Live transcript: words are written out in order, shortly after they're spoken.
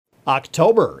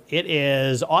October. It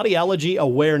is Audiology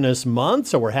Awareness Month,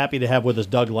 so we're happy to have with us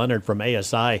Doug Leonard from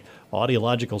ASI,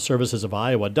 Audiological Services of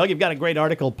Iowa. Doug, you've got a great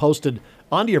article posted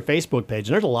onto your Facebook page,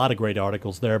 and there's a lot of great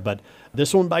articles there, but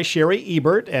this one by Sherry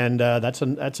Ebert, and that's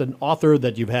an author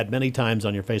that you've had many times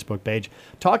on your Facebook page,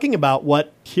 talking about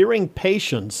what hearing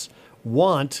patients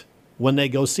want when they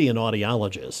go see an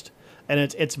audiologist. And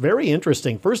it's very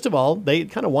interesting. First of all, they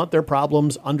kind of want their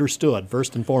problems understood,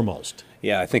 first and foremost.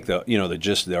 Yeah, I think the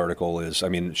gist of the article is,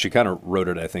 she kind of wrote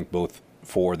it, I think, both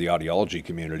for the audiology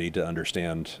community to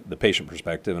understand the patient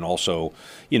perspective and also,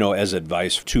 as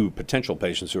advice to potential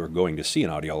patients who are going to see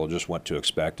an audiologist, what to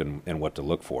expect and what to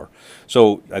look for.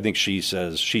 So I think she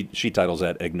says, she titles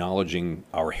that Acknowledging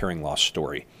Our Hearing Loss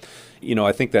Story.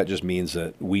 I think that just means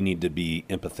that we need to be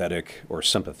empathetic or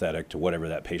sympathetic to whatever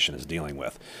that patient is dealing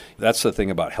with. That's the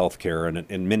thing about healthcare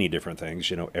and many different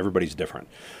things. Everybody's different.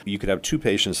 You could have two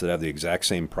patients that have the exact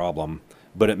same problem,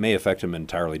 but it may affect them in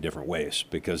entirely different ways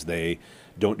because they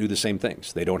don't do the same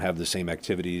things. They don't have the same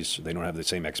activities. They don't have the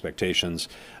same expectations.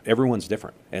 Everyone's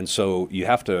different. And so you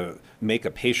have to make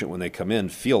a patient, when they come in,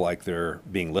 feel like they're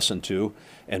being listened to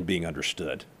and being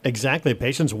understood. Exactly.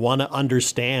 Patients want to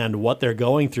understand what they're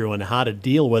going through and how to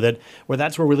deal with it.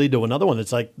 That's where we lead to another one.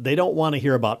 It's like they don't want to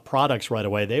hear about products right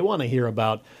away. They want to hear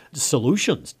about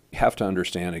solutions. You have to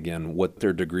understand, again, what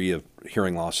their degree of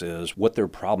hearing loss is, what their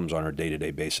problems are on a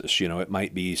day-to-day basis. It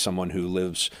might be someone who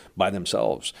lives by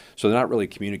themselves, so they're not really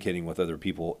communicating with other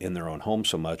people in their own home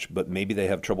so much, but maybe they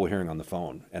have trouble hearing on the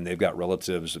phone, and they've got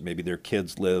relatives, maybe their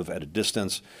kids live at a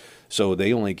distance, so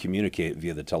they only communicate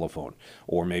via the telephone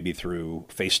or maybe through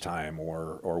FaceTime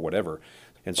or whatever.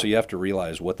 And so you have to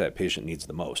realize what that patient needs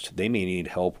the most. They may need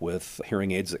help with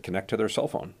hearing aids that connect to their cell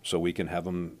phone, so we can have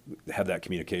them have that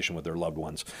communication with their loved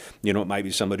ones. It might be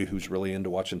somebody who's really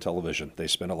into watching television. They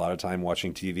spend a lot of time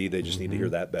watching TV. They just need to hear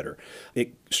that better.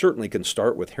 It certainly can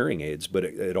start with hearing aids, but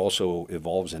it also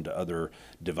evolves into other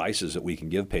devices that we can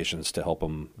give patients to help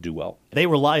them do well. They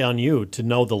rely on you to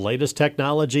know the latest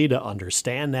technology, to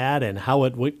understand that, and how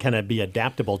it can be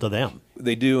adaptable to them.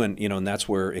 They do, and that's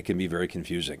where it can be very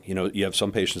confusing. You have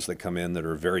some patients that come in that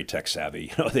are very tech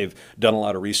savvy. They've done a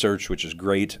lot of research, which is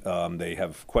great. They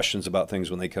have questions about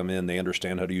things when they come in. They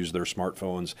understand how to use their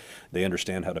smartphones. They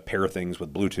understand how to pair things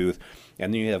with Bluetooth.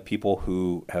 And then you have people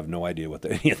who have no idea what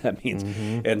any of that means.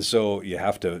 And so you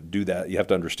have to do that. You have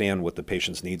to understand what the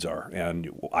patient's needs are.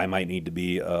 And I might need to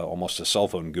be almost a cell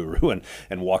phone guru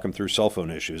and walk them through cell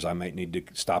phone issues. I might need to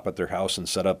stop at their house and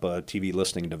set up a TV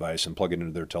listening device and plug it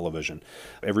into their television.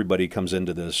 Everybody comes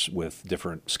into this with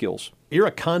different skills. You're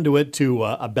a conduit to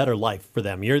a better life for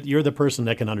them. You're the person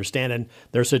that can understand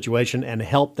their situation and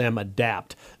help them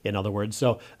adapt, in other words.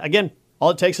 So again, all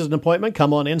it takes is an appointment.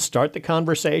 Come on in, start the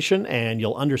conversation, and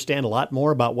you'll understand a lot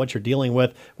more about what you're dealing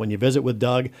with when you visit with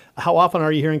Doug. How often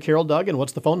are you here in Carroll, Doug, and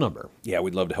what's the phone number? Yeah,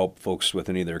 we'd love to help folks with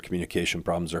any of their communication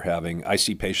problems they're having. I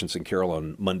see patients in Carroll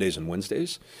on Mondays and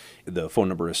Wednesdays. The phone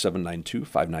number is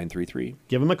 792-5933.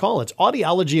 Give them a call. It's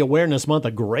Audiology Awareness Month,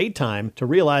 a great time to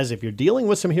realize if you're dealing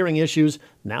with some hearing issues,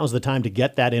 now's the time to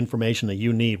get that information that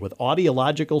you need with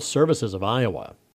Audiological Services of Iowa.